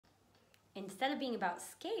instead of being about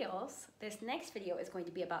scales, this next video is going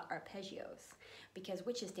to be about arpeggios, because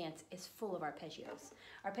Witch's Dance is full of arpeggios.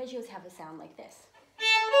 Arpeggios have a sound like this.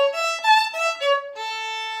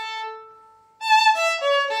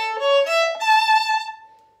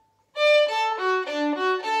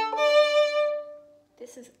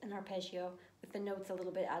 This is an arpeggio with the notes a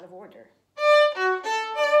little bit out of order.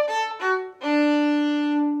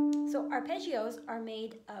 So arpeggios are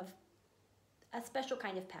made of a special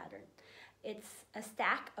kind of pattern. It's a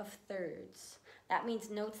stack of thirds. That means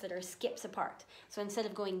notes that are skips apart. So instead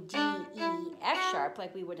of going D, E, F sharp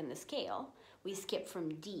like we would in the scale, we skip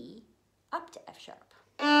from D up to F sharp.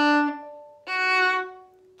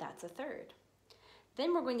 That's a third.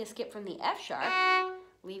 Then we're going to skip from the F sharp,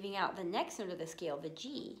 leaving out the next note of the scale, the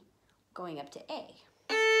G, going up to A.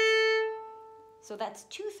 So that's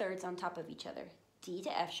 2/3 on top of each other. D to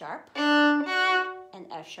F sharp and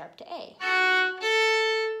F sharp to A.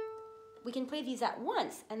 We can play these at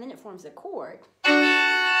once and then it forms a chord.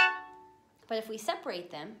 But if we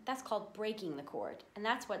separate them, that's called breaking the chord. And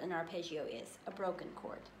that's what an arpeggio is, a broken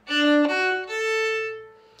chord.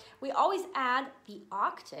 We always add the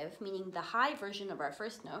octave, meaning the high version of our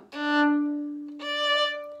first note,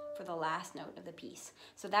 for the last note of the piece.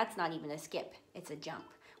 So that's not even a skip, it's a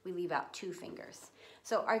jump. We leave out 2 fingers.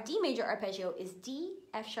 So our D major arpeggio is D,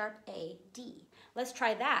 F sharp, A, D. Let's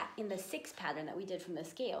try that in the 6 pattern that we did from the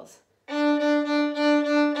scales.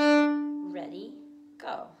 Ready,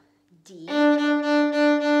 go. D,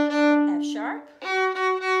 F sharp,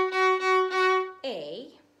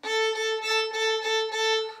 A,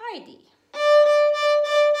 high D,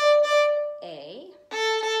 A,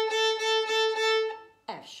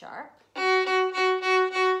 F sharp,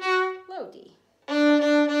 low D.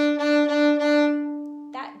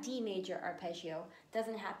 That D major arpeggio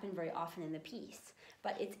doesn't happen very often in the piece,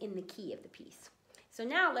 but it's in the key of the piece. So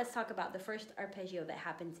now let's talk about the first arpeggio that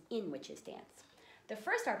happens in Witch's Dance. The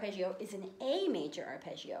first arpeggio is an A major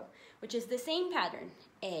arpeggio, which is the same pattern.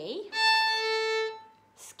 A,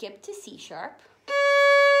 skip to C sharp,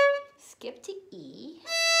 skip to E,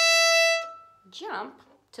 jump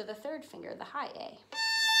to the 3rd finger, the high A.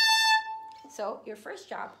 So your first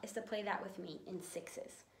job is to play that with me in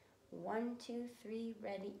 6s. 1, 2, 3,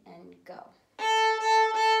 ready, and go.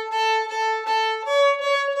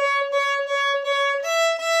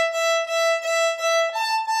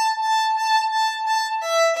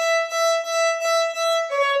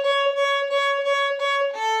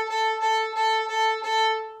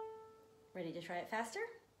 Ready to try it faster?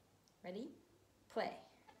 Ready? Play.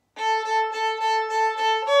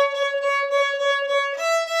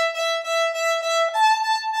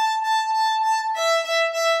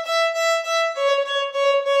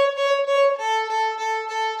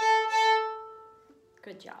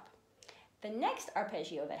 Good job. The next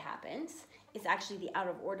arpeggio that happens is actually the out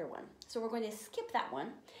of order one. So we're going to skip that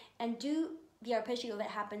one and do the arpeggio that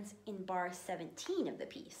happens in bar 17 of the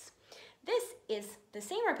piece. This is the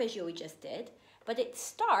same arpeggio we just did, but it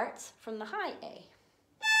starts from the high A,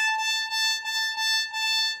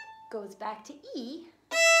 goes back to E,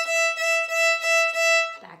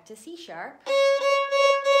 back to C sharp,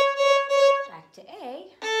 back to A,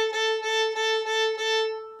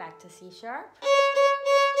 back to C sharp,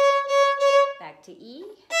 back to E,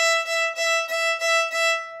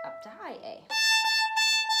 up to high A.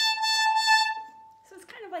 So it's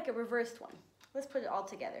kind of like a reversed one. Let's put it all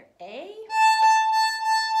together. A, E,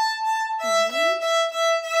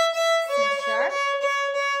 C sharp,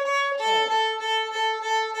 A,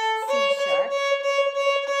 C sharp,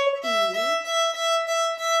 E,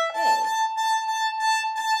 A.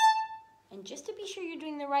 And just to be sure you're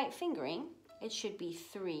doing the right fingering, it should be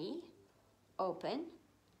 3, open,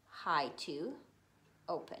 high 2,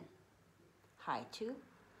 open, high 2,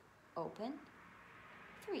 open,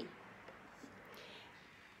 3.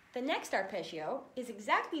 The next arpeggio is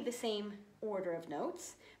exactly the same order of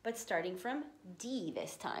notes, but starting from D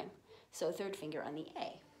this time. So 3rd finger on the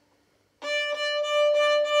A.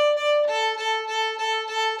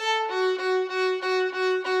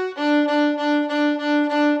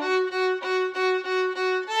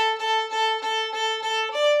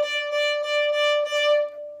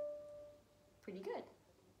 Pretty good.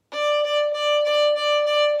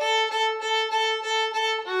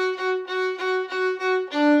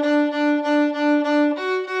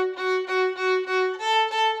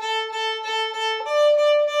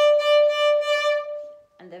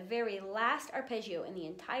 Arpeggio in the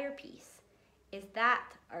entire piece is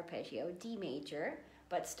that arpeggio, D major,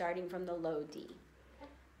 but starting from the low D.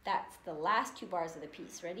 That's the last 2 bars of the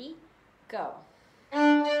piece. Ready? Go.